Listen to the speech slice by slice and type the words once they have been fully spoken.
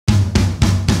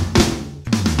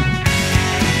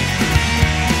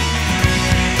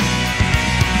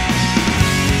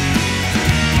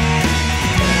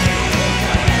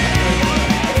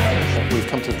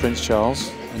Prince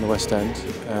Charles in the West End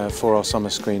for our summer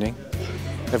screening.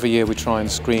 Every year we try and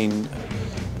screen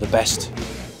the best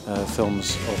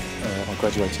films of our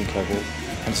graduating cohort,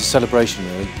 and it's a celebration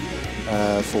really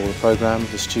for the programme,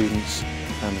 the students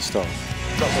and the staff.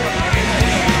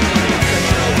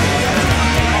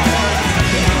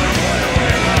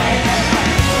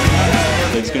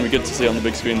 It's going to be good to see it on the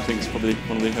big screen. I think it's probably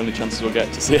one of the only chances we'll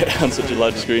get to see it on such a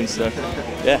large screen, so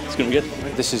yeah, it's going to be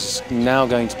good. This is now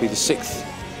going to be the 6th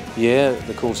year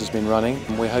the course has been running,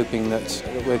 and we're hoping that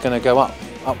we're going to go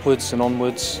upwards and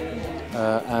onwards,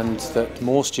 and that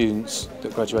more students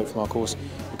that graduate from our course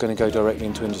are going to go directly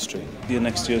into industry. The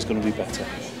next year is going to be better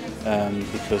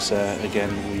because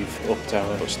again we've upped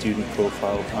our student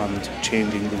profile and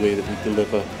changing the way that we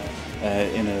deliver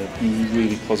in a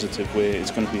really positive way.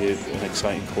 It's going to be an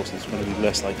exciting course. It's going to be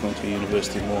less like going to a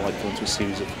university, more like going to a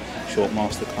series of short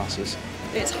master classes.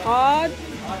 It's hard,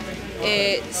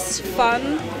 it's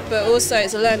fun, but also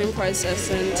it's a learning process,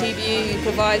 and TVU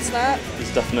provides that.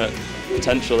 There's definite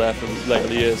potential there for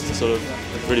later years to sort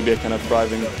of really be a kind of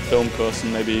thriving film course,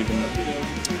 and maybe even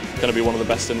going to be one of the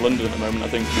best in London at the moment, I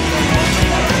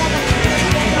think.